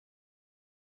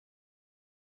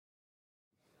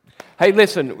Hey,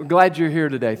 listen, we're glad you're here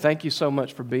today. Thank you so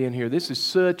much for being here. This is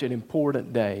such an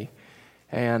important day,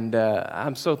 and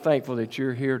I'm so thankful that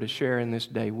you're here to share in this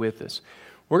day with us.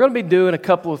 We're going to be doing a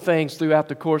couple of things throughout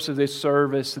the course of this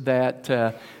service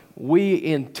that we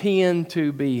intend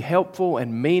to be helpful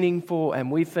and meaningful,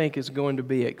 and we think is going to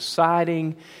be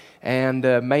exciting and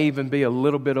may even be a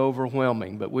little bit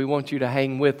overwhelming. But we want you to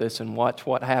hang with us and watch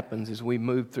what happens as we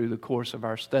move through the course of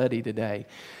our study today.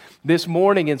 This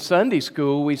morning in Sunday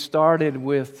school, we started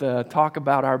with talk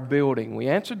about our building. We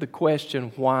answered the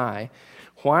question, why?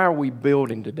 Why are we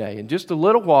building today? In just a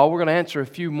little while, we're going to answer a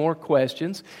few more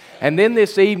questions. And then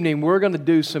this evening, we're going to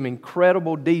do some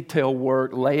incredible detail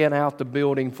work laying out the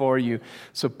building for you.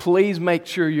 So please make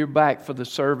sure you're back for the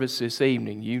service this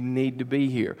evening. You need to be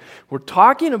here. We're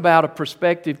talking about a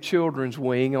prospective children's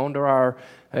wing onto our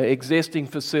existing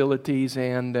facilities,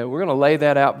 and we're going to lay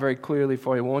that out very clearly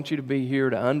for you. I want you to be here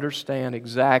to understand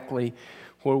exactly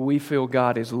where we feel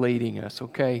God is leading us,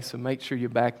 okay? So make sure you're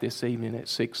back this evening at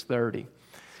 6:30.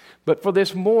 But for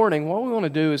this morning, what we want to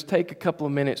do is take a couple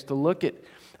of minutes to look at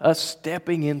us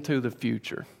stepping into the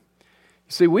future.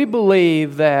 You see, we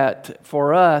believe that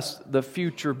for us, the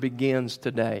future begins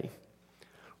today.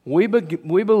 We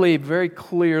believe very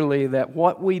clearly that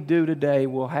what we do today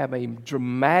will have a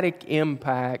dramatic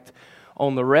impact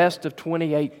on the rest of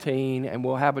 2018 and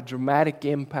will have a dramatic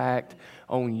impact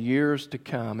on years to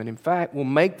come. And in fact, will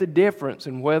make the difference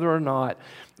in whether or not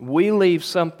we leave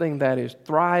something that is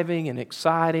thriving and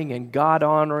exciting and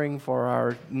God-honoring for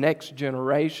our next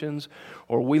generations,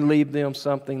 or we leave them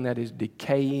something that is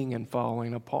decaying and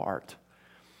falling apart.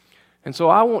 And so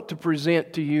I want to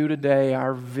present to you today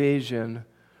our vision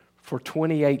for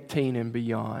 2018 and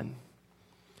beyond.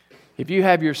 If you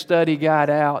have your study guide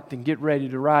out, then get ready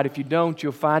to write. If you don't,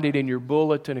 you'll find it in your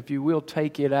bulletin. If you will,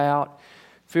 take it out.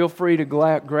 Feel free to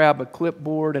grab a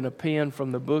clipboard and a pen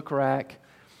from the book rack,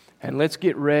 and let's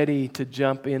get ready to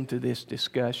jump into this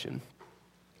discussion.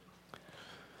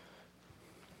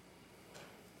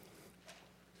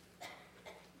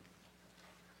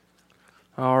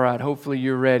 All right, hopefully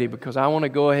you're ready, because I want to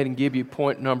go ahead and give you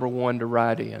point number 1 to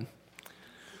write in.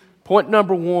 Point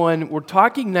number 1, we're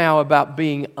talking now about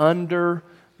being under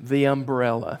the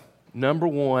umbrella. Number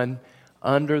 1,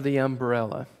 under the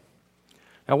umbrella.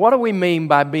 Now, what do we mean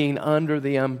by being under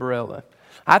the umbrella?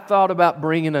 I thought about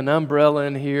bringing an umbrella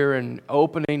in here and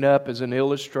opening up as an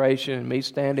illustration and me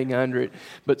standing under it.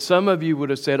 But some of you would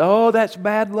have said, oh, that's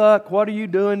bad luck. What are you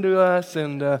doing to us?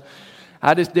 And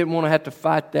I just didn't want to have to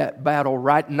fight that battle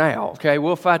right now. Okay,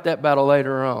 we'll fight that battle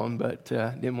later on, but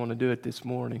didn't want to do it this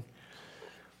morning.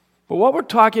 But what we're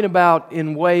talking about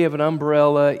in way of an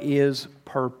umbrella is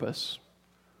purpose.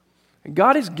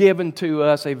 God has given to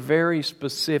us a very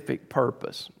specific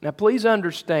purpose. Now please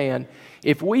understand,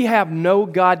 if we have no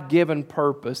God-given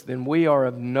purpose, then we are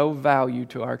of no value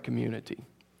to our community.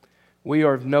 We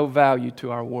are of no value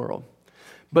to our world.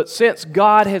 But since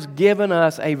God has given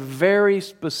us a very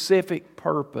specific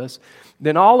purpose,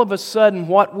 then all of a sudden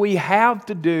what we have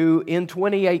to do in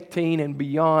 2018 and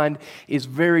beyond is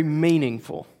very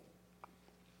meaningful.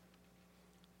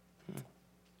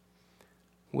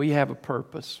 We have a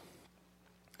purpose.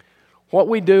 What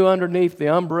we do underneath the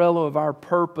umbrella of our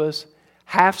purpose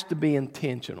has to be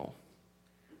intentional.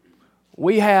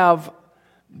 We have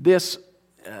this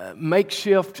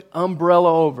makeshift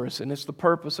umbrella over us, and it's the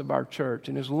purpose of our church.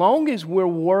 And as long as we're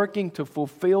working to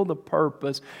fulfill the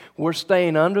purpose, we're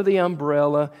staying under the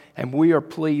umbrella and we are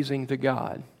pleasing to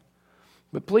God.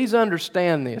 But please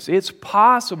understand this. It's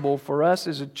possible for us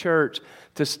as a church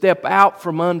to step out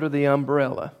from under the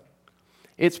umbrella.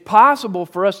 It's possible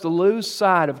for us to lose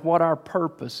sight of what our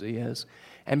purpose is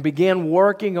and begin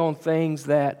working on things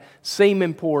that seem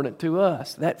important to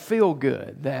us, that feel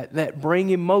good, that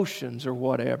bring emotions or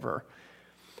whatever.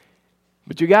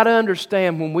 But you got to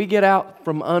understand, when we get out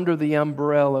from under the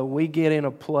umbrella, we get in a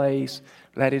place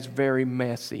that is very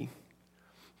messy.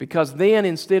 Because then,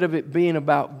 instead of it being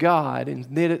about God,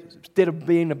 instead of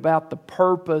being about the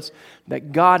purpose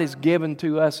that God has given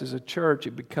to us as a church,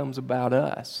 it becomes about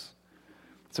us.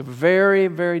 It's a very,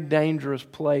 very dangerous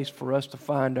place for us to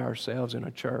find ourselves in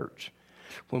a church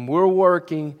when we're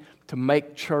working to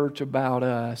make church about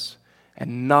us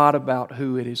and not about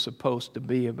who it is supposed to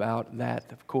be about,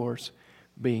 that, of course,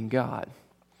 being God.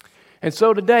 And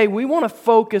so today we want to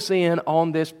focus in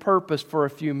on this purpose for a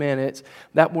few minutes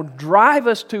that will drive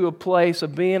us to a place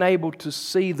of being able to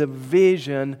see the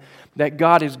vision that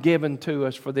God has given to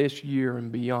us for this year and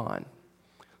beyond.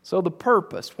 So the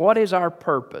purpose, what is our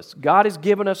purpose? God has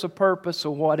given us a purpose, so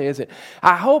what is it?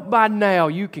 I hope by now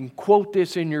you can quote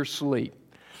this in your sleep.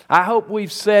 I hope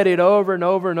we've said it over and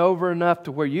over and over enough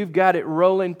to where you've got it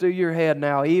rolling through your head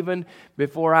now, even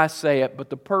before I say it. But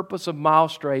the purpose of Mile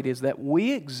Straight is that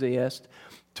we exist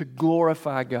to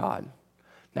glorify God.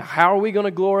 Now, how are we going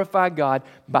to glorify God?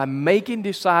 By making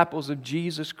disciples of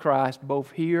Jesus Christ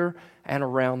both here and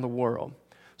around the world.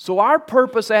 So our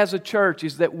purpose as a church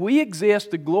is that we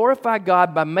exist to glorify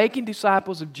God by making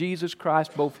disciples of Jesus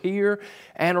Christ both here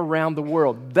and around the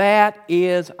world. That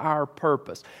is our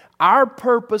purpose. Our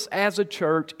purpose as a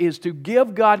church is to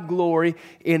give God glory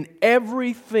in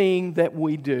everything that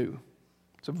we do.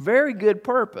 It's a very good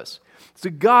purpose. It's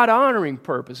a God-honoring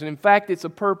purpose. And in fact, it's a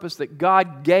purpose that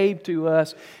God gave to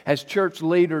us as church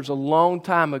leaders a long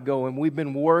time ago, and we've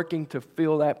been working to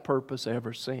fill that purpose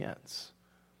ever since.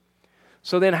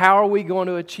 So then how are we going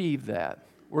to achieve that?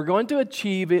 We're going to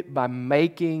achieve it by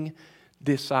making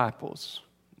disciples.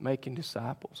 Making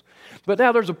disciples. But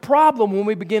now there's a problem when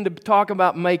we begin to talk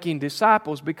about making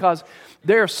disciples, because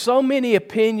there are so many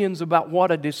opinions about what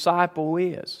a disciple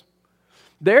is.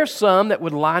 There's some that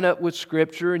would line up with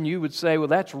Scripture and you would say, well,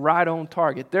 that's right on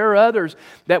target. There are others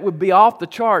that would be off the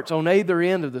charts on either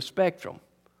end of the spectrum,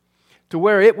 to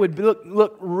where it would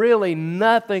look really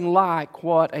nothing like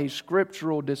what a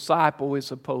scriptural disciple is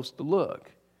supposed to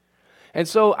look. And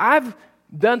so I've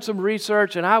done some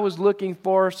research, and I was looking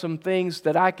for some things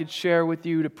that I could share with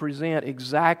you to present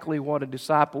exactly what a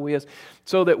disciple is,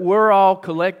 so that we're all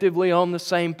collectively on the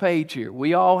same page here.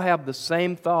 We all have the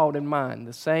same thought in mind,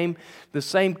 the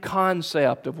same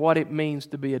concept of what it means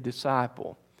to be a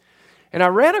disciple. And I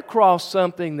ran across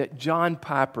something that John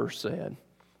Piper said.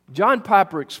 John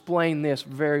Piper explained this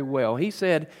very well. He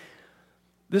said,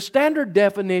 the standard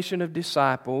definition of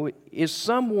disciple is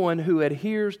someone who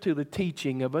adheres to the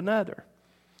teaching of another.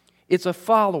 It's a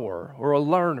follower or a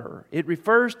learner. It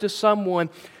refers to someone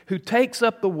who takes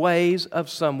up the ways of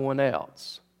someone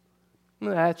else.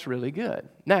 Well, that's really good.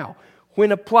 Now,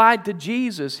 when applied to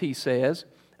Jesus, he says,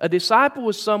 a disciple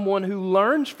is someone who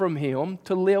learns from Him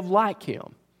to live like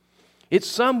Him. It's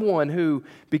someone who,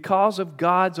 because of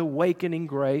God's awakening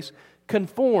grace,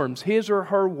 conforms his or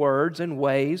her words and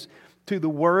ways to the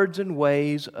words and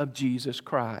ways of Jesus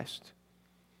Christ.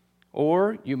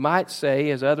 Or you might say,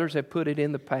 as others have put it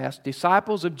in the past,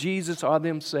 disciples of Jesus are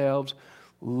themselves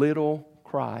little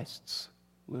Christs.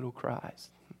 Little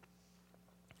Christ.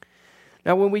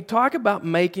 Now, when we talk about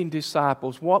making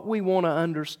disciples, what we want to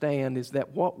understand is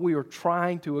that what we are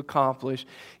trying to accomplish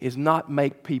is not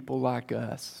make people like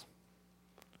us.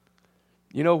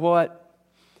 You know what?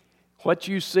 What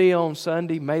you see on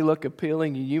Sunday may look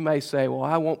appealing, and you may say, well,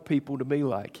 I want people to be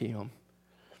like him.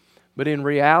 But in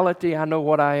reality, I know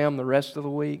what I am the rest of the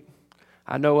week.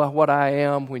 I know what I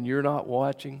am when you're not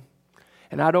watching.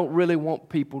 And I don't really want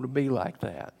people to be like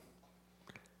that.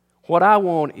 What I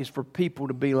want is for people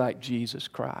to be like Jesus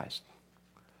Christ.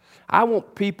 I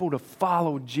want people to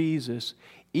follow Jesus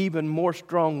even more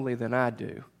strongly than I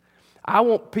do. I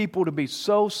want people to be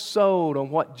so sold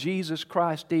on what Jesus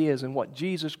Christ is and what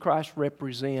Jesus Christ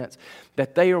represents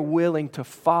that they are willing to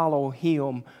follow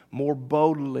Him more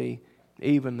boldly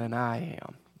even than I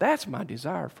am. That's my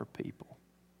desire for people.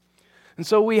 And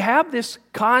so we have this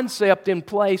concept in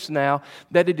place now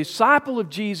that a disciple of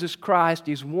Jesus Christ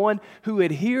is one who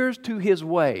adheres to His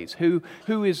ways, who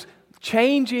is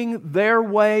changing their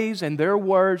ways and their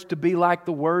words to be like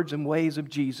the words and ways of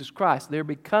Jesus Christ. They're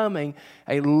becoming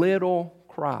a little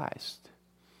Christ.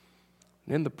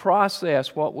 In the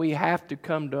process, what we have to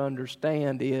come to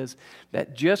understand is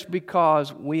that just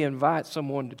because we invite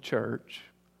someone to church,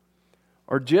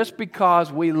 or just because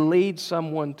we lead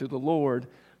someone to the Lord,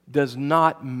 does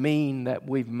not mean that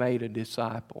we've made a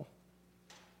disciple.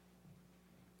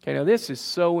 Okay, now this is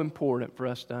so important for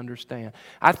us to understand.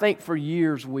 I think for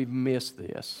years we've missed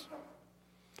this.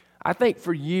 I think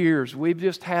for years we've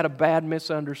just had a bad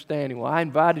misunderstanding. Well, I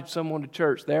invited someone to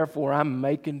church, therefore I'm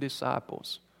making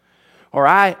disciples. Or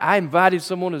I invited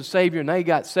someone to the Savior and they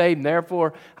got saved, and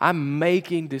therefore I'm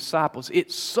making disciples.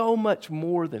 It's so much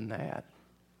more than that.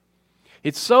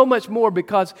 It's so much more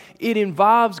because it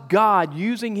involves God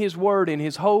using His Word and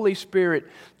His Holy Spirit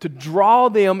to draw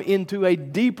them into a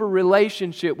deeper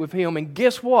relationship with Him. And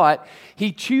guess what?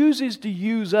 He chooses to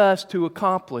use us to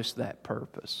accomplish that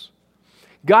purpose.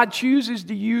 God chooses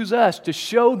to use us to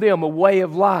show them a way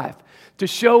of life, to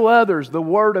show others the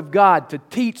Word of God, to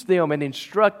teach them and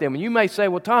instruct them. And you may say,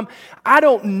 well, Tom, I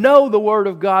don't know the Word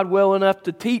of God well enough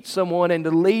to teach someone and to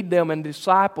lead them and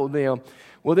disciple them.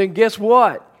 Well, then guess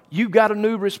what? You've got a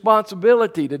new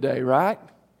responsibility today, right?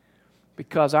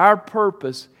 Because our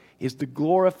purpose is to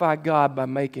glorify God by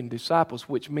making disciples,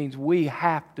 which means we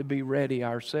have to be ready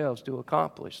ourselves to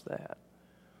accomplish that.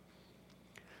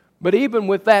 But even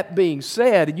with that being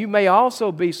said, you may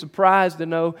also be surprised to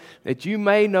know that you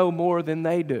may know more than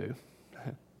they do.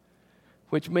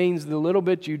 Which means the little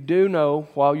bit you do know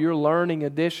while you're learning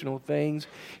additional things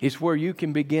is where you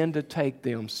can begin to take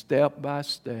them step by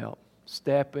step,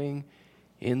 stepping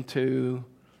into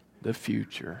the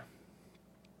future.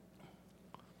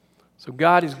 So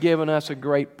God has given us a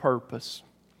great purpose.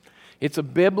 It's a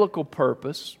biblical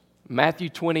purpose. Matthew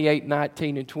 28,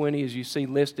 19 and 20, as you see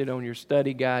listed on your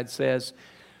study guide, says,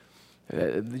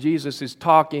 Jesus is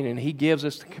talking and He gives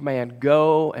us the command,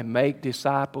 go and make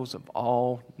disciples of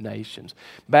all nations,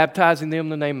 baptizing them in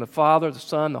the name of the Father, the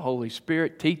Son, the Holy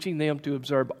Spirit, teaching them to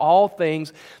observe all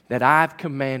things that I've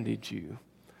commanded you.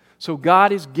 So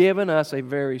God has given us a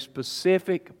very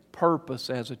specific purpose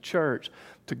as a church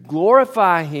to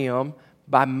glorify Him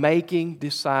by making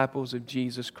disciples of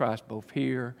Jesus Christ, both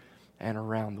here and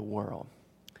around the world.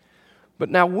 But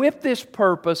now with this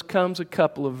purpose comes a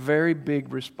couple of very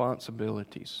big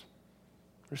responsibilities.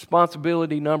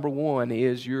 Responsibility number one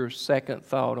is your second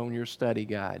thought on your study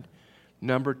guide.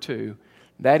 Number two,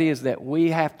 that is that we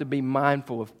have to be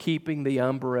mindful of keeping the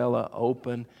umbrella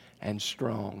open and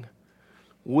strong.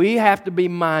 We have to be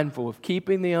mindful of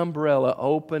keeping the umbrella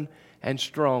open and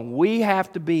strong. We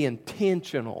have to be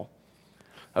intentional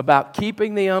about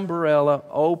keeping the umbrella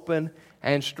open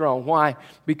and strong. Why?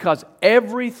 Because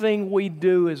everything we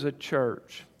do as a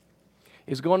church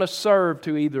is going to serve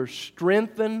to either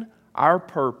strengthen our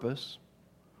purpose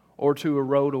or to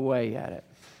erode away at it.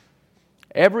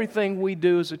 Everything we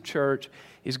do as a church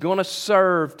is going to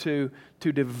serve to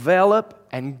develop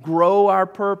and grow our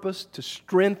purpose, to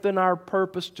strengthen our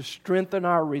purpose, to strengthen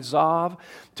our resolve,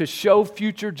 to show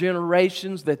future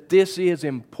generations that this is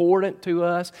important to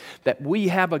us, that we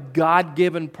have a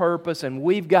God-given purpose and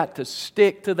we've got to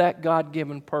stick to that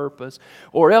God-given purpose,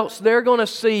 or else they're going to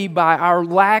see by our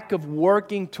lack of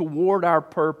working toward our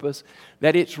purpose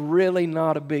that it's really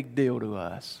not a big deal to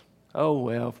us. Oh,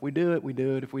 well, if we do it, we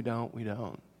do it. If we don't, we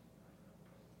don't.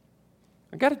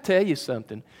 I got to tell you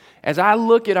something. As I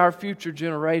look at our future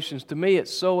generations, to me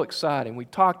it's so exciting. We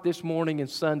talked this morning in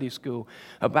Sunday school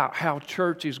about how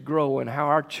church is growing, how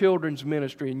our children's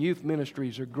ministry and youth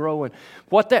ministries are growing.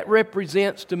 What that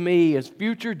represents to me is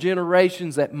future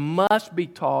generations that must be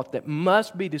taught, that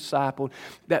must be discipled,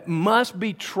 that must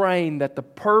be trained, that the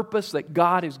purpose that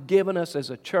God has given us as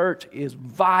a church is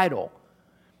vital.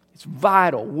 It's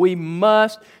vital. We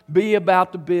must be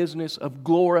about the business of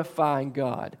glorifying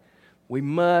God. We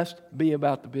must be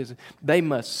about the business. They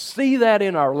must see that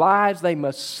in our lives. They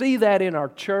must see that in our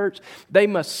church. They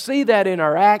must see that in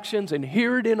our actions and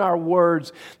hear it in our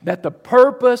words, that the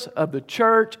purpose of the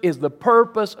church is the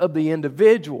purpose of the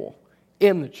individual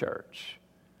in the church.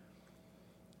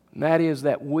 And that is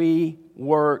that we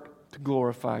work to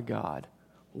glorify God.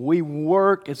 We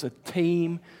work as a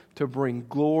team to bring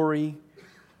glory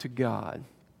to God.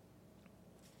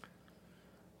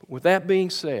 But with that being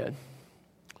said,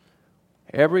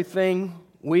 everything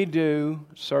we do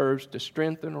serves to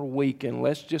strengthen or weaken.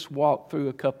 Let's just walk through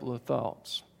a couple of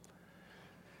thoughts.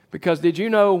 Because did you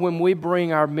know when we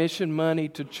bring our mission money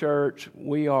to church,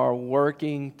 we are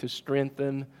working to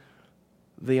strengthen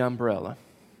the umbrella?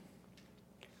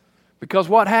 Because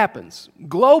what happens?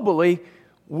 Globally,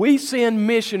 we send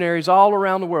missionaries all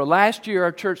around the world. Last year,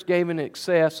 our church gave in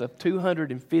excess of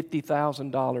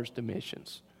 $250,000 to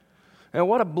missions. And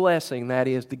what a blessing that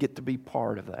is to get to be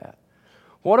part of that.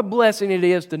 What a blessing it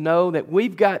is to know that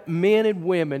we've got men and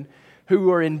women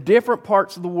who are in different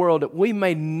parts of the world that we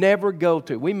may never go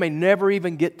to. We may never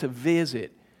even get to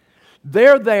visit.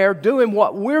 They're there doing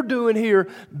what we're doing here.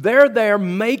 They're there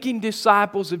making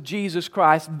disciples of Jesus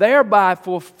Christ, thereby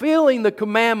fulfilling the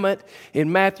commandment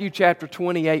in Matthew chapter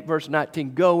 28, verse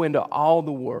 19, go into all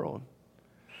the world.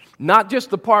 Not just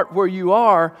the part where you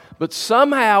are, but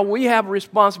somehow we have a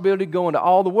responsibility to go into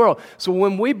all the world. So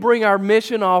when we bring our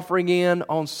mission offering in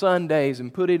on Sundays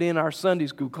and put it in our Sunday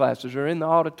school classes or in the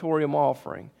auditorium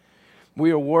offering, we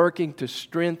are working to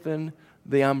strengthen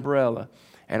the umbrella.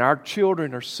 And our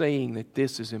children are seeing that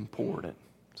this is important.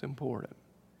 It's important.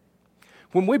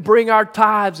 When we bring our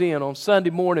tithes in on Sunday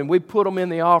morning, we put them in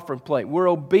the offering plate. We're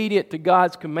obedient to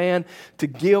God's command to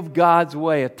give God's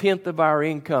way, 1/10 of our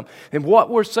income. And what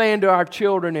we're saying to our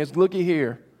children is, looky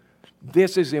here,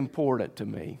 this is important to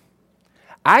me.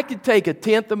 I could take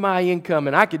 1/10 of my income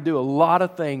and I could do a lot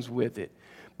of things with it.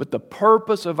 But the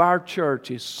purpose of our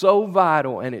church is so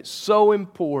vital and it's so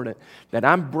important that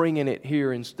I'm bringing it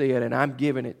here instead and I'm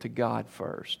giving it to God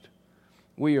first.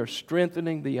 We are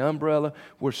strengthening the umbrella.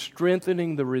 We're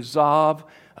strengthening the resolve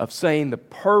of saying the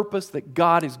purpose that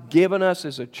God has given us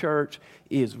as a church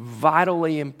is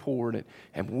vitally important,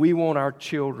 and we want our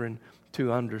children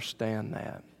to understand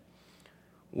that.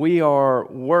 We are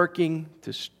working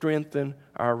to strengthen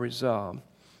our resolve.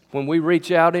 When we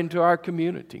reach out into our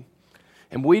community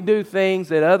and we do things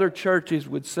that other churches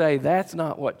would say, that's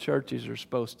not what churches are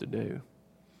supposed to do.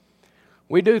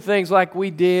 We do things like we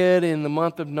did in the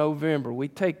month of November. We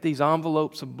take these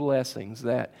envelopes of blessings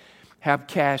that have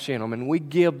cash in them, and we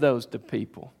give those to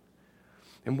people.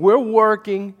 And we're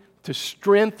working to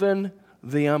strengthen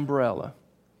the umbrella.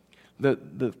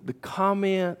 The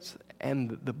comments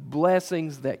and the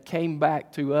blessings that came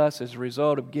back to us as a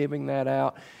result of giving that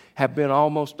out have been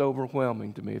almost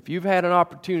overwhelming to me. If you've had an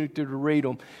opportunity to read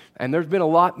them, and there's been a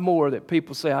lot more that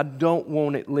people say, I don't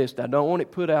want it listed, I don't want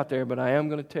it put out there, but I am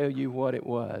going to tell you what it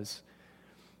was.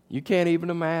 You can't even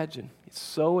imagine. It's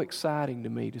so exciting to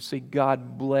me to see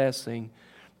God blessing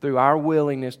through our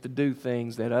willingness to do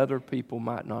things that other people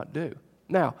might not do.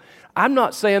 Now, I'm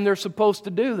not saying they're supposed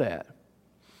to do that.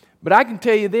 But I can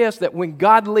tell you this, that when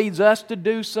God leads us to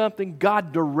do something,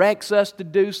 God directs us to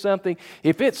do something,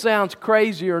 if it sounds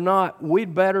crazy or not,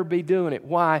 we'd better be doing it.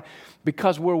 Why?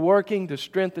 Because we're working to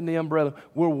strengthen the umbrella.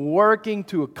 We're working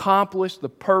to accomplish the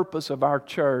purpose of our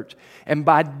church. And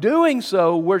by doing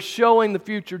so, we're showing the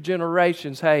future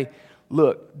generations, hey,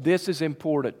 look, this is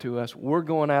important to us. We're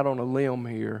going out on a limb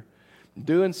here,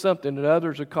 doing something that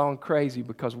others are calling crazy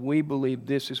because we believe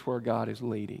this is where God is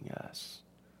leading us.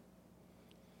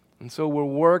 And so we're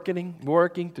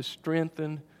working to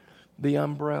strengthen the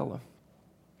umbrella.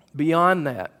 Beyond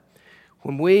that,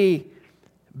 when we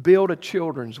build a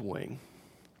children's wing,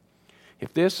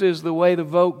 if this is the way the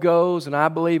vote goes, and I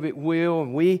believe it will,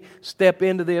 and we step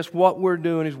into this, what we're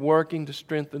doing is working to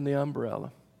strengthen the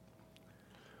umbrella.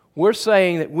 We're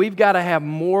saying that we've got to have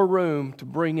more room to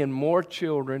bring in more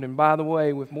children, and by the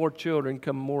way, with more children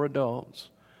come more adults.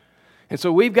 And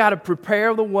so we've got to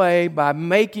prepare the way by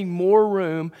making more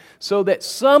room so that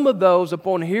some of those,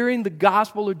 upon hearing the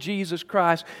gospel of Jesus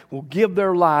Christ, will give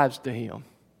their lives to Him.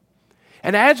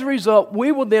 And as a result,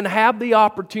 we will then have the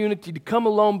opportunity to come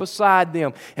along beside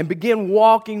them and begin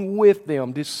walking with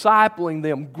them, discipling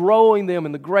them, growing them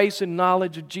in the grace and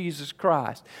knowledge of Jesus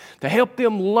Christ, to help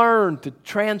them learn to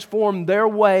transform their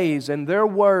ways and their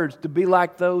words to be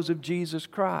like those of Jesus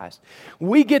Christ.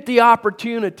 We get the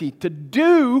opportunity to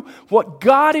do what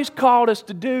God has called us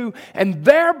to do, and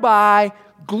thereby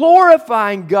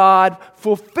glorifying God,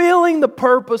 fulfilling the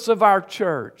purpose of our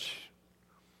church.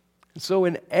 And so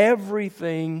in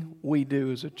everything we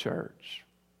do as a church,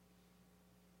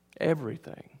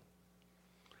 everything,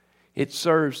 it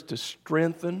serves to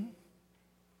strengthen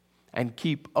and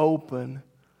keep open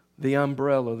the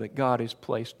umbrella that God has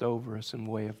placed over us in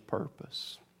way of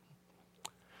purpose.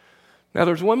 Now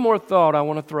there's one more thought I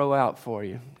want to throw out for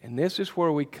you, and this is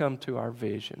where we come to our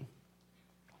vision.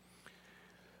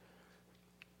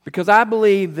 Because I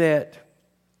believe that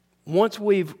once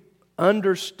we've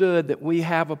understood that we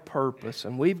have a purpose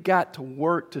and we've got to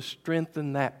work to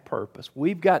strengthen that purpose.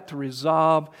 We've got to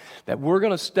resolve that we're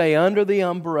going to stay under the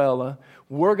umbrella,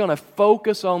 we're going to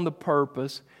focus on the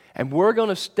purpose, and we're going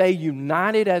to stay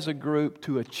united as a group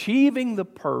to achieving the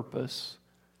purpose.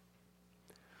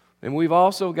 And we've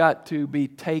also got to be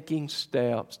taking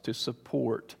steps to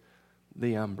support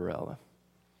the umbrella.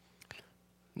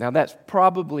 Now that's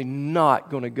probably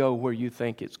not going to go where you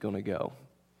think it's going to go.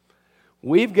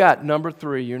 We've got number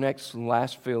 3, your next and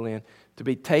last fill-in, to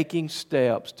be taking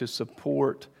steps to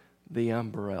support the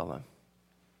umbrella.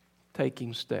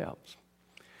 Taking steps.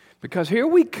 Because here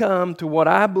we come to what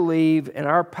I believe and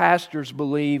our pastors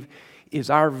believe is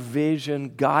our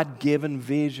vision, God-given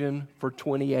vision for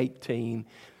 2018.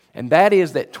 And that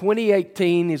is that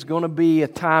 2018 is going to be a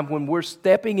time when we're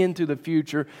stepping into the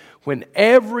future when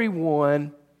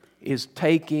everyone is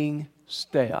taking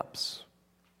steps.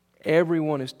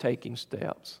 Everyone is taking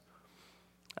steps.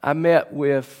 I met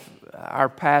with our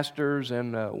pastors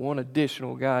and one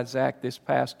additional guy, Zach, this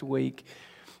past week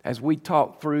as we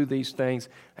talked through these things.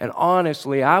 And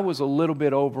honestly, I was a little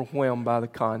bit overwhelmed by the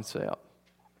concept.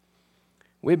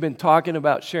 We've been talking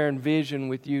about sharing vision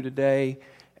with you today.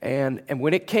 And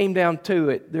when it came down to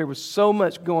it, there was so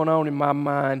much going on in my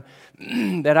mind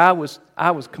that I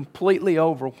was completely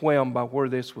overwhelmed by where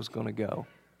this was going to go.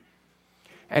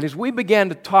 And as we began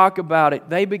to talk about it,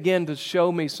 they began to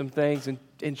show me some things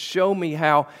and show me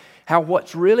how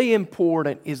what's really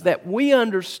important is that we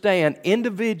understand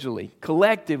individually,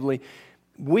 collectively,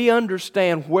 we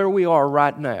understand where we are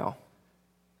right now.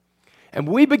 And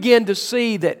we begin to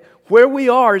see that where we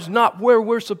are is not where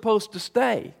we're supposed to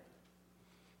stay.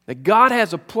 That God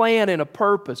has a plan and a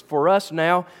purpose for us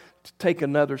now to take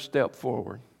another step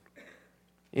forward.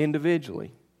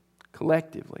 Individually,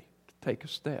 collectively, to take a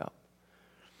step.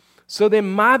 So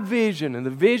then my vision and the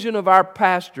vision of our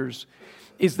pastors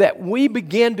is that we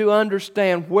begin to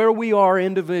understand where we are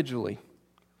individually.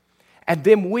 And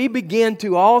then we begin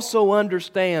to also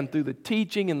understand through the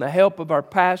teaching and the help of our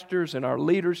pastors and our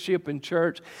leadership in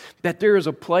church that there is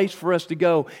a place for us to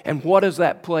go. And what is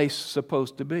that place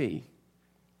supposed to be?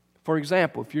 For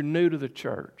example, if you're new to the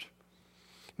church,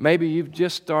 maybe you've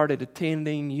just started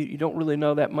attending, you don't really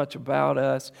know that much about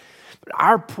us. But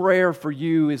our prayer for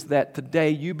you is that today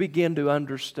you begin to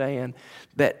understand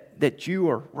that you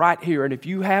are right here. And if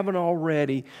you haven't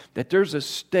already, that there's a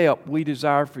step we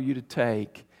desire for you to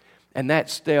take. And that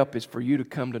step is for you to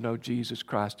come to know Jesus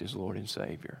Christ as Lord and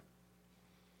Savior.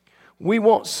 We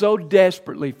want so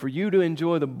desperately for you to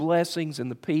enjoy the blessings and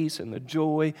the peace and the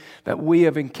joy that we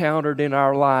have encountered in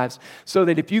our lives. So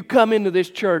that if you come into this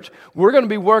church, we're going to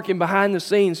be working behind the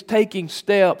scenes, taking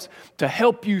steps to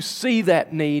help you see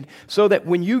that need. So that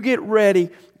when you get ready,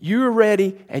 you're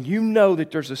ready and you know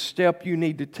that there's a step you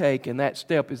need to take. And that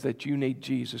step is that you need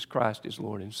Jesus Christ as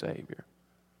Lord and Savior.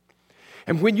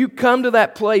 And when you come to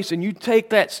that place and you take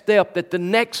that step, that the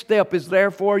next step is there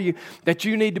for you, that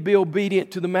you need to be obedient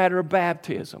to the matter of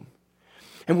baptism.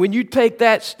 And when you take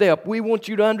that step, we want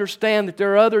you to understand that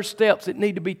there are other steps that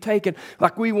need to be taken.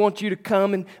 Like we want you to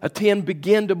come and attend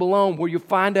Begin to Belong, where you'll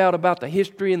find out about the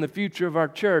history and the future of our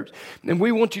church. And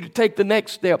we want you to take the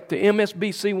next step to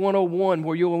MSBC 101,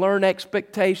 where you'll learn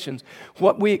expectations,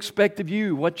 what we expect of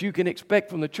you, what you can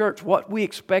expect from the church, what we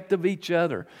expect of each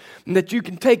other. And that you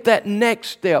can take that next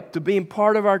step to being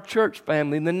part of our church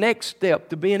family, and the next step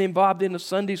to being involved in a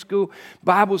Sunday school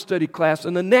Bible study class,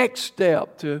 and the next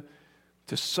step to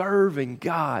serving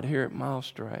God here at Mile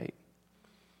Straight.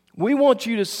 We want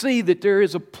you to see that there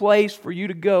is a place for you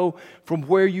to go from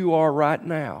where you are right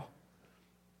now.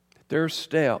 There are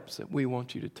steps that we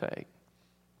want you to take.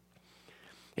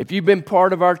 If you've been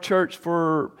part of our church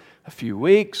for a few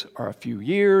weeks or a few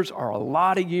years or a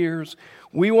lot of years,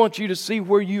 we want you to see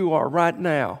where you are right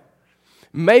now.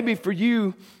 Maybe for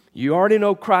you, you already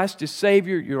know Christ as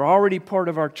Savior. You're already part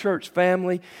of our church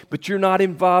family, but you're not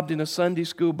involved in a Sunday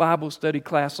school Bible study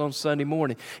class on Sunday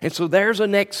morning. And so there's a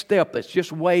next step that's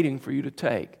just waiting for you to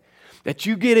take. That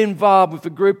you get involved with a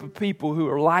group of people who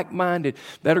are like-minded,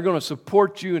 that are going to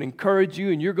support you and encourage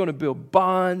you, and you're going to build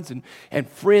bonds and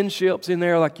friendships in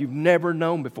there like you've never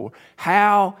known before.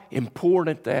 How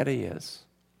important that is.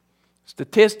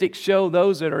 Statistics show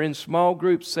those that are in small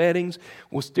group settings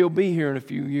will still be here in a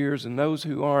few years, and those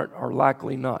who aren't are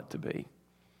likely not to be.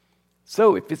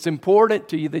 So if it's important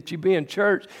to you that you be in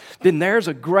church, then there's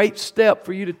a great step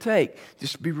for you to take.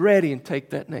 Just be ready and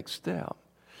take that next step.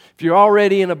 If you're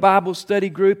already in a Bible study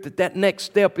group, that next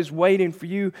step is waiting for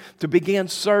you to begin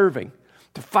serving.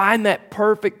 To find that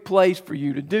perfect place for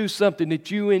you to do something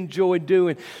that you enjoy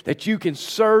doing, that you can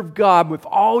serve God with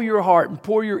all your heart and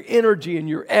pour your energy and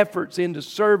your efforts into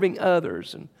serving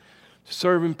others and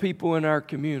serving people in our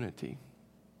community.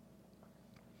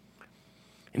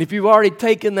 And if you've already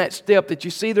taken that step, that you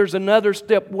see there's another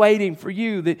step waiting for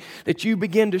you, that you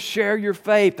begin to share your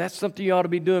faith, that's something you ought to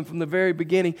be doing from the very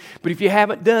beginning. But if you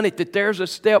haven't done it, that there's a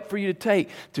step for you to take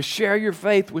to share your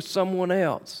faith with someone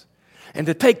else. And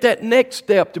to take that next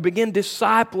step to begin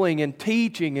discipling and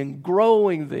teaching and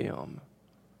growing them.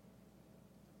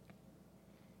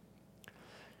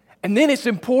 And then it's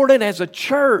important as a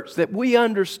church that we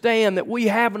understand that we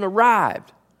haven't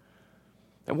arrived.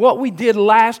 And what we did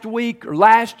last week or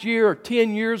last year or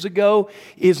 10 years ago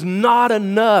is not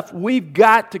enough. We've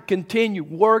got to continue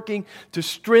working to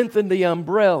strengthen the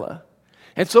umbrella.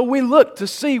 And so we look to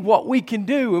see what we can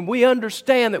do, and we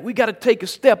understand that we got to take a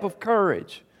step of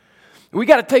courage. We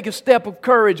got to take a step of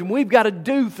courage, and we've got to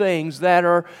do things that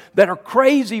are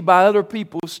crazy by other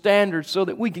people's standards so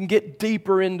that we can get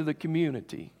deeper into the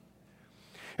community.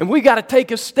 And we got to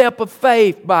take a step of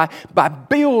faith by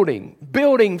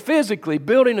building physically,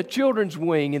 building a children's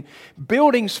wing, and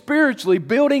building spiritually,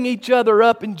 building each other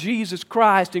up in Jesus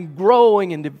Christ, and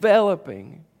growing and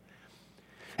developing.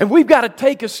 And we've got to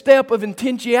take a step of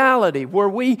intentionality where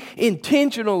we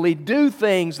intentionally do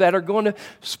things that are going to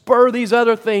spur these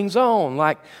other things on.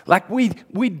 Like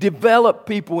we develop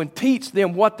people and teach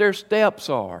them what their steps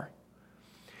are.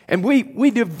 And we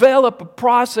develop a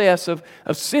process of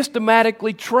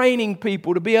systematically training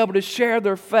people to be able to share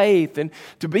their faith and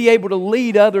to be able to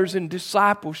lead others in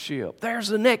discipleship. There's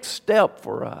the next step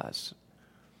for us.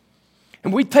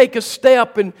 And we take a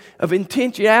step of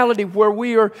intentionality where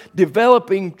we are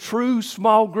developing true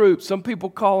small groups. Some people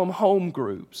call them home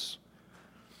groups.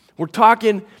 We're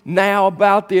talking now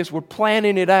about this. We're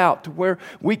planning it out to where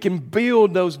we can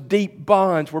build those deep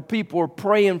bonds where people are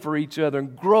praying for each other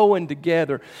and growing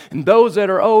together. And those that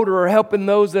are older are helping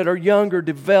those that are younger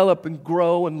develop and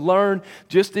grow and learn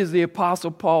just as the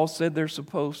Apostle Paul said they're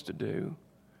supposed to do.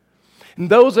 And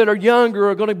those that are younger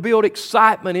are going to build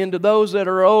excitement into those that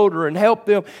are older and help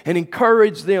them and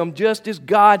encourage them just as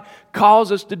God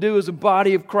calls us to do as a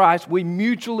body of Christ. We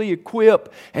mutually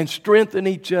equip and strengthen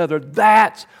each other.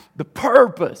 That's the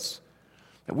purpose.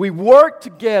 We work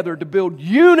together to build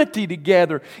unity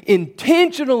together,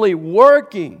 intentionally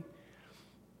working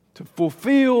to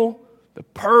fulfill the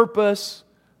purpose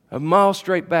of Miles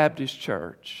Strait Baptist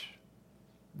Church.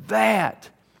 That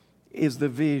is the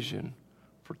vision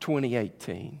for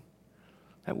 2018.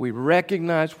 That we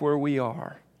recognize where we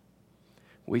are.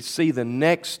 We see the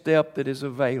next step that is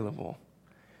available.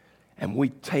 And we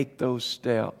take those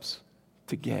steps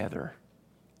together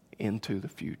into the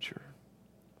future.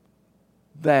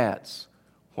 That's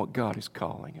what God is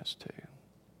calling us to.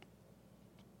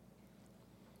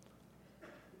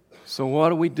 So what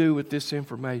do we do with this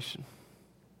information?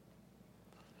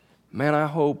 Man, I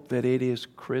hope that it is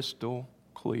crystal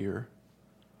clear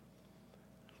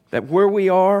that where we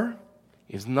are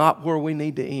is not where we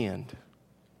need to end.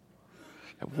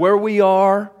 That where we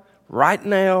are right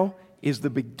now is the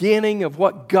beginning of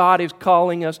what God is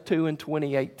calling us to in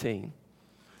 2018.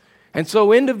 And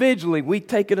so individually, we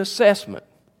take an assessment.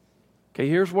 Okay,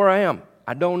 here's where I am.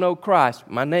 I don't know Christ.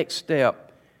 My next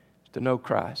step is to know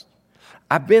Christ.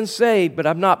 I've been saved, but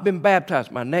I've not been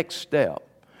baptized. My next step.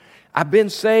 I've been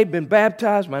saved, been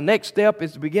baptized. My next step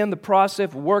is to begin the process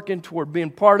of working toward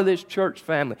being part of this church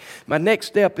family. My next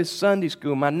step is Sunday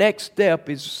school. My next step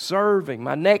is serving.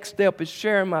 My next step is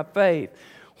sharing my faith.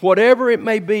 Whatever it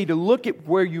may be, to look at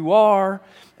where you are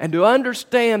and to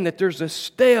understand that there's a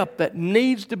step that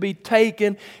needs to be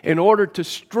taken in order to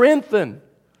strengthen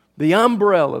the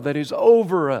umbrella that is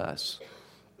over us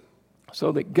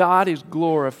so that God is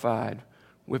glorified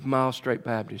with Miles Strait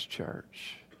Baptist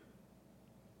Church.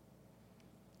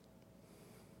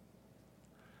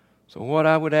 So what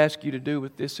I would ask you to do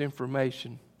with this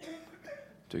information,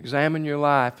 to examine your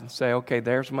life and say, okay,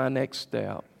 there's my next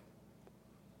step.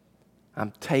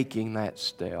 I'm taking that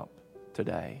step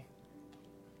today.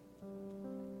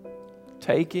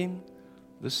 Taking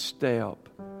the step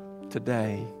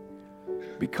today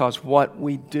because what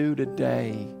we do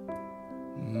today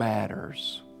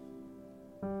matters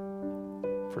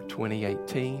for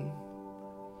 2018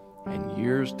 and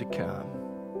years to come.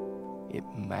 It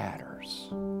matters.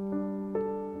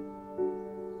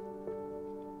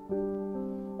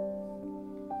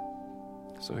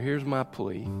 So here's my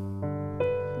plea.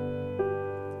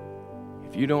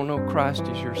 If you don't know Christ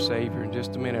as your Savior, in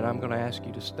just a minute I'm going to ask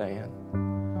you to stand.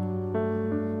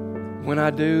 When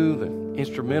I do, the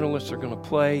instrumentalists are going to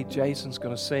play, Jason's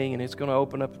going to sing, and it's going to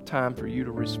open up a time for you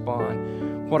to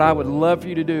respond. What I would love for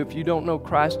you to do, if you don't know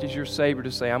Christ as your Savior,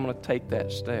 to say, I'm going to take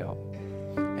that step.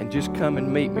 And just come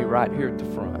and meet me right here at the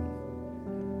front.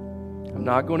 I'm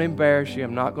not going to embarrass you.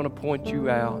 I'm not going to point you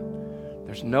out.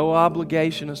 There's no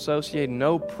obligation associated,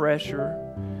 no pressure.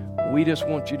 We just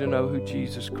want you to know who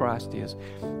Jesus Christ is.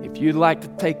 If you'd like to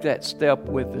take that step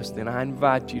with us, then I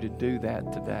invite you to do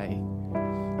that today.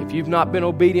 If you've not been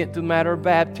obedient to the matter of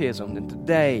baptism, then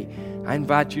today I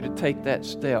invite you to take that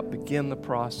step, begin the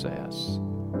process.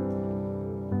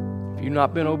 If you've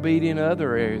not been obedient in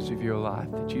other areas of your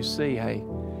life, that you see, hey,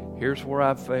 here's where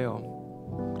I've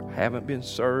failed. I haven't been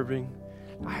serving.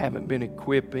 I haven't been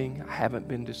equipping. I haven't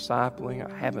been discipling.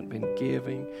 I haven't been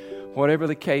giving. Whatever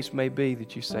the case may be,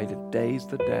 that you say, today's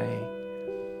the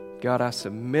day. God, I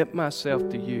submit myself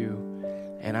to you,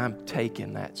 and I'm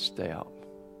taking that step.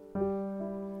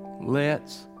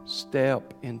 Let's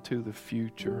step into the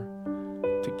future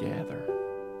together.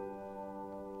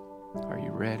 Are you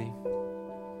ready?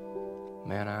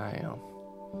 Man, I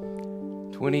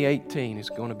am. 2018 is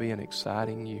going to be an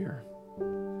exciting year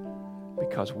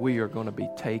because we are going to be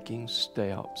taking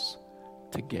steps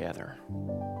together.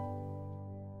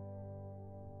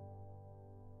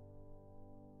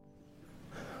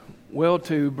 Well,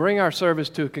 to bring our service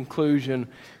to a conclusion,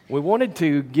 we wanted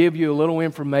to give you a little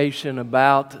information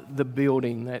about the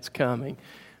building that's coming.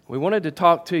 We wanted to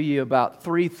talk to you about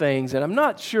three things, and I'm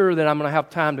not sure that I'm going to have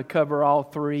time to cover all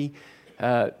three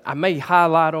I may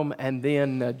highlight them and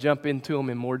then jump into them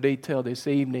in more detail this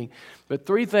evening. But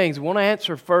three things. I want to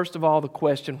answer, first of all, the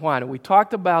question, why? Now, we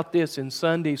talked about this in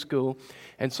Sunday school,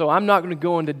 and so I'm not going to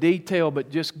go into detail, but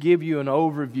just give you an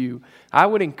overview. I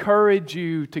would encourage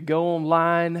you to go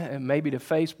online and maybe to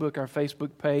Facebook, our Facebook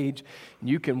page.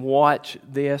 You can watch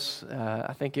this.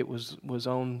 I think it was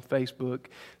on Facebook.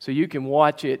 So you can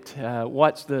watch it,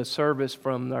 watch the service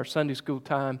from our Sunday school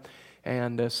time,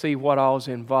 and see what all is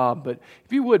involved. But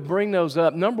if you would bring those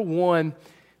up. Number one,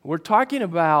 we're talking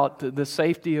about the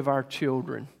safety of our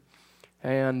children.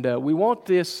 And we want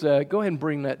this, go ahead and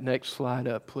bring that next slide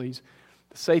up, please.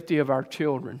 The safety of our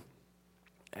children.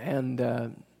 And,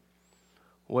 the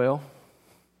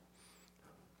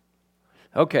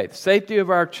safety of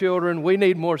our children. We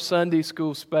need more Sunday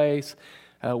school space.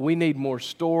 We need more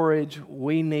storage.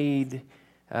 We need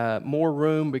more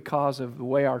room because of the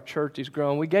way our church is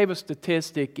growing. We gave a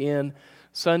statistic in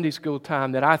Sunday school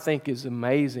time that I think is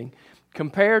amazing.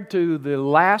 Compared to the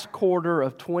last quarter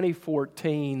of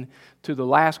 2014 to the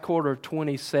last quarter of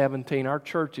 2017, our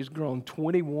church has grown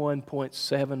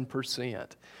 21.7%.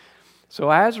 So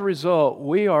as a result,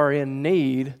 we are in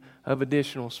need of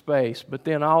additional space. But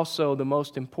then also the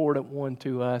most important one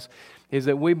to us is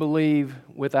that we believe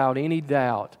without any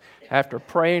doubt, after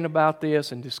praying about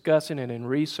this and discussing it and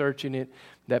researching it,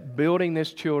 that building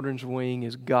this children's wing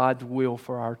is God's will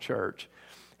for our church.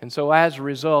 And so as a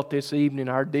result, this evening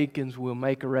our deacons will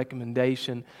make a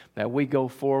recommendation that we go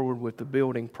forward with the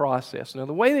building process. Now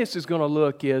the way this is going to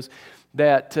look is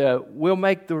that we'll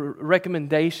make the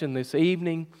recommendation this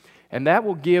evening, and that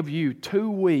will give you 2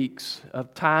 weeks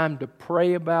of time to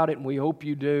pray about it, and we hope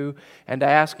you do, and to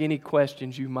ask any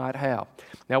questions you might have.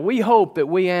 Now, we hope that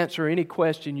we answer any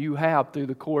question you have through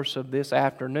the course of this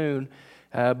afternoon,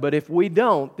 but if we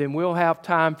don't, then we'll have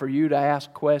time for you to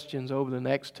ask questions over the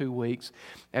next 2 weeks.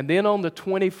 And then on the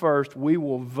 21st, we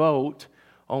will vote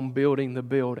on building the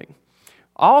building.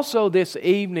 Also this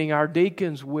evening, our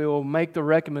deacons will make the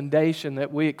recommendation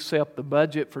that we accept the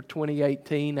budget for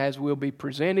 2018 as will be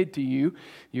presented to you.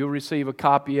 You'll receive a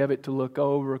copy of it to look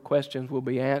over. Questions will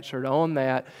be answered on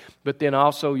that. But then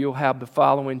also you'll have the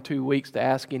following 2 weeks to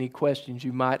ask any questions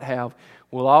you might have.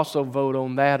 We'll also vote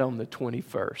on that on the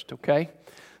 21st, okay?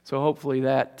 So hopefully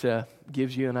that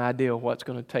gives you an idea of what's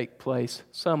going to take place,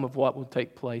 some of what will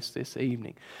take place this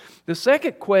evening. The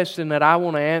second question that I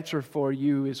want to answer for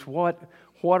you is what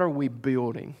are we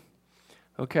building?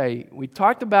 Okay, we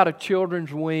talked about a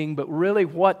children's wing, but really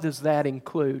what does that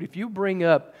include? If you bring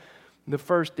up the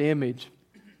first image,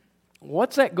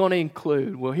 what's that going to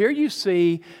include? Well, here you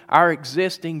see our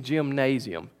existing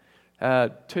gymnasium.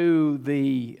 To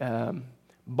the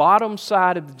bottom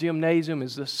side of the gymnasium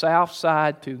is the south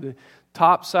side. To the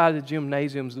top side of the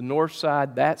gymnasium is the north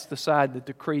side. That's the side that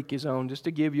the creek is on, just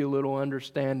to give you a little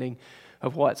understanding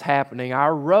of what's happening.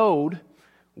 Our road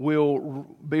will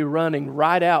be running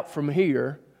right out from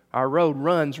here. Our road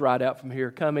runs right out from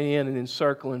here, coming in and then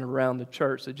circling around the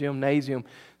church. The gymnasium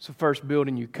is the first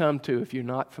building you come to if you're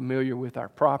not familiar with our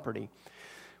property.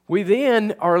 We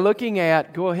then are looking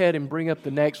at, go ahead and bring up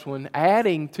the next one,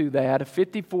 adding to that a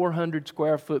 5,400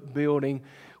 square foot building,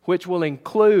 which will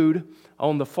include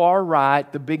on the far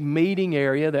right the big meeting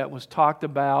area that was talked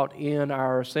about in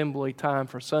our assembly time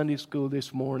for Sunday school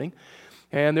this morning.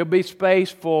 And there'll be space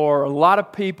for a lot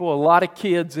of people, a lot of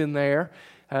kids in there.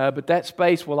 But that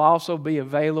space will also be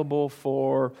available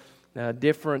for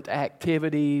different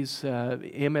activities,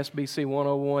 MSBC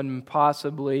 101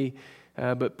 possibly,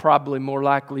 but probably more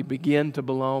likely Begin to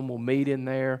Belong will meet in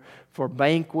there, for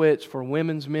banquets, for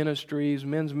women's ministries,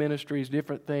 men's ministries,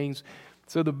 different things.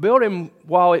 So the building,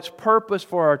 while it's purpose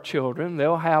for our children,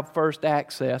 they'll have first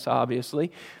access,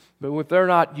 obviously. But if they're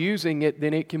not using it,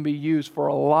 then it can be used for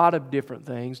a lot of different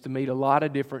things to meet a lot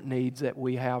of different needs that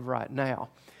we have right now.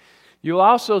 You'll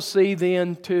also see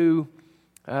then to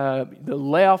the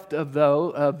left of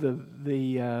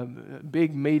the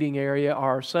big meeting area,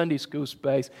 our Sunday school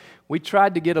space. We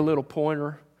tried to get a little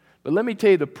pointer, but let me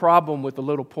tell you the problem with the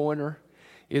little pointer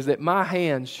is that my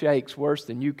hand shakes worse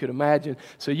than you could imagine.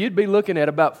 So you'd be looking at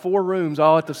about 4 rooms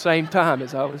all at the same time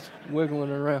as I was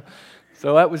wiggling around.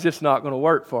 So that was just not going to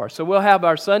work for us. So we'll have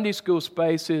our Sunday school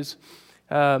spaces.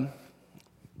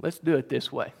 Let's do it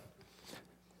this way.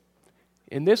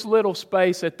 In this little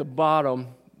space at the bottom,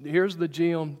 here's the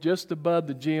gym. Just above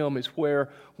the gym is where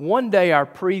one day our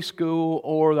preschool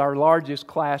or our largest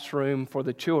classroom for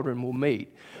the children will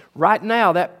meet. Right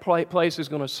now, that place is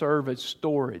going to serve as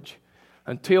storage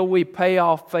until we pay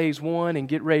off phase 1 and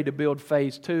get ready to build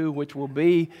phase 2, which will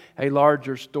be a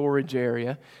larger storage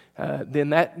area.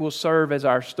 Then that will serve as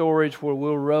our storage where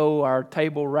we'll row our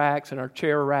table racks and our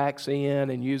chair racks in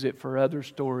and use it for other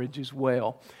storage as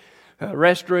well.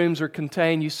 Restrooms are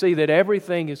contained. You see that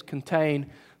everything is contained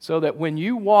so that when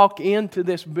you walk into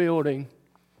this building,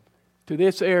 to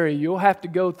this area, you'll have to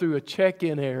go through a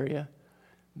check-in area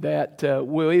that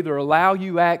will either allow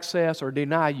you access or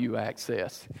deny you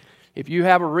access. If you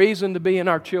have a reason to be in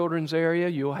our children's area,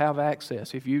 you'll have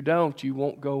access. If you don't, you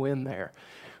won't go in there.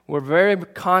 We're very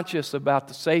conscious about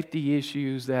the safety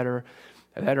issues that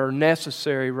are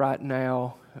necessary right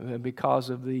now because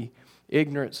of the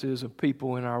ignorances of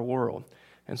people in our world.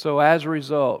 And so as a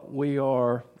result, we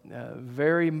are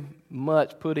very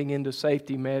much putting into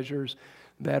safety measures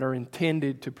that are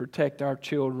intended to protect our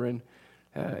children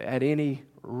at any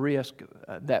risk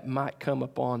that might come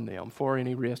upon them, for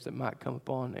any risk that might come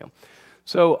upon them.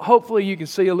 So hopefully you can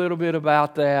see a little bit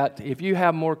about that. If you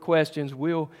have more questions,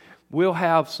 we'll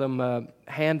have some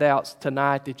handouts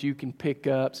tonight that you can pick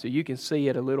up so you can see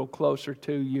it a little closer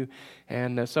to you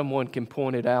and someone can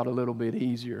point it out a little bit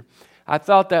easier. I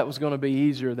thought that was going to be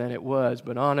easier than it was,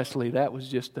 but honestly, that was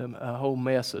just a whole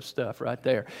mess of stuff right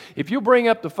there. If you bring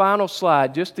up the final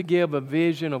slide just to give a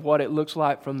vision of what it looks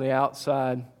like from the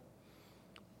outside.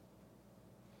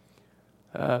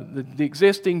 The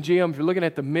existing gym, if you're looking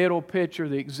at the middle picture,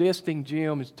 the existing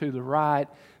gym is to the right.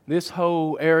 This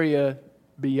whole area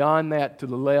beyond that to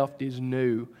the left is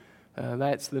new.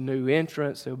 That's the new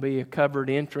entrance. There'll be a covered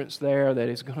entrance there that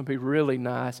is going to be really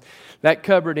nice. That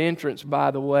covered entrance,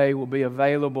 by the way, will be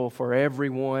available for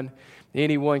everyone.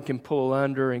 Anyone can pull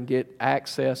under and get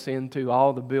access into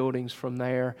all the buildings from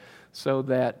there so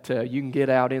that you can get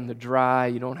out in the dry.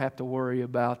 You don't have to worry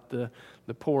about the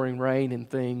pouring rain and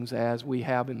things as we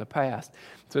have in the past.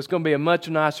 So it's going to be a much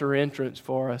nicer entrance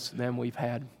for us than we've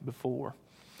had before.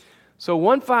 So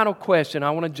one final question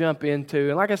I want to jump into,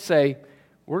 and like I say,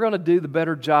 we're going to do the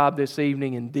better job this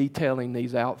evening in detailing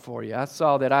these out for you. I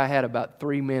saw that I had about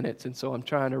 3 minutes, and so I'm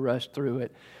trying to rush through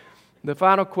it. The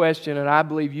final question, and I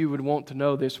believe you would want to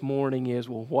know this morning, is,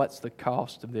 well, what's the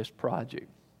cost of this project?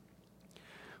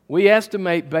 We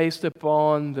estimate, based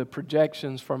upon the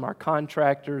projections from our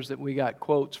contractors that we got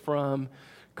quotes from,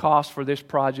 cost for this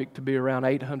project to be around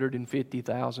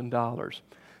 $850,000.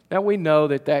 Now, we know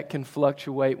that can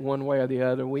fluctuate one way or the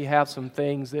other. We have some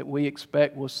things that we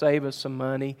expect will save us some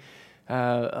money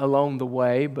along the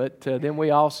way, but then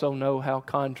we also know how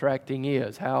contracting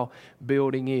is, how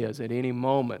building is. At any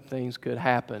moment, things could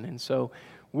happen. And so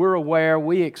we're aware,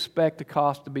 we expect the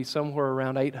cost to be somewhere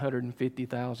around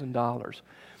 $850,000.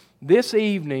 This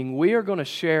evening, we are going to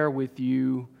share with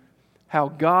you how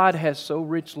God has so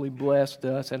richly blessed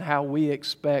us and how we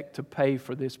expect to pay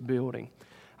for this building.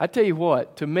 I tell you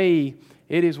what, to me,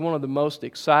 it is one of the most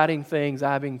exciting things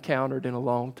I've encountered in a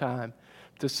long time,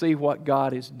 to see what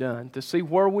God has done, to see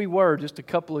where we were just a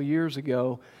couple of years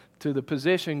ago to the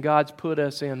position God's put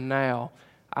us in now.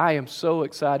 I am so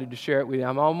excited to share it with you.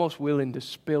 I'm almost willing to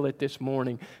spill it this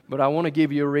morning, but I want to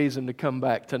give you a reason to come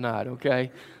back tonight,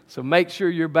 okay? So make sure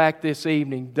you're back this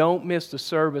evening. Don't miss the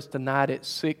service tonight at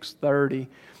 6:30.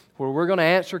 Where we're going to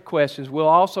answer questions. We'll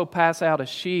also pass out a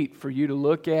sheet for you to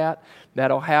look at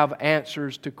that'll have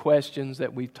answers to questions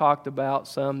that we've talked about,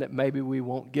 some that maybe we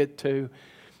won't get to,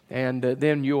 and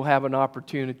then you'll have an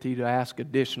opportunity to ask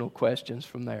additional questions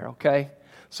from there, okay?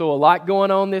 So a lot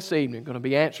going on this evening. Going to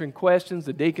be answering questions.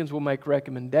 The deacons will make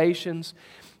recommendations,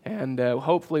 and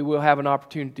hopefully we'll have an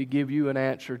opportunity to give you an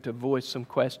answer to voice some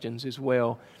questions as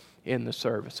well in the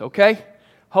service, okay?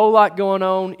 Whole lot going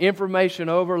on, information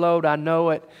overload, I know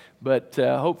it, but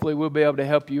hopefully we'll be able to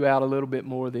help you out a little bit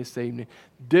more this evening.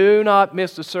 Do not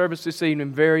miss the service this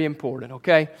evening, very important,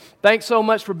 okay? Thanks so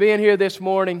much for being here this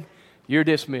morning. You're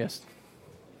dismissed.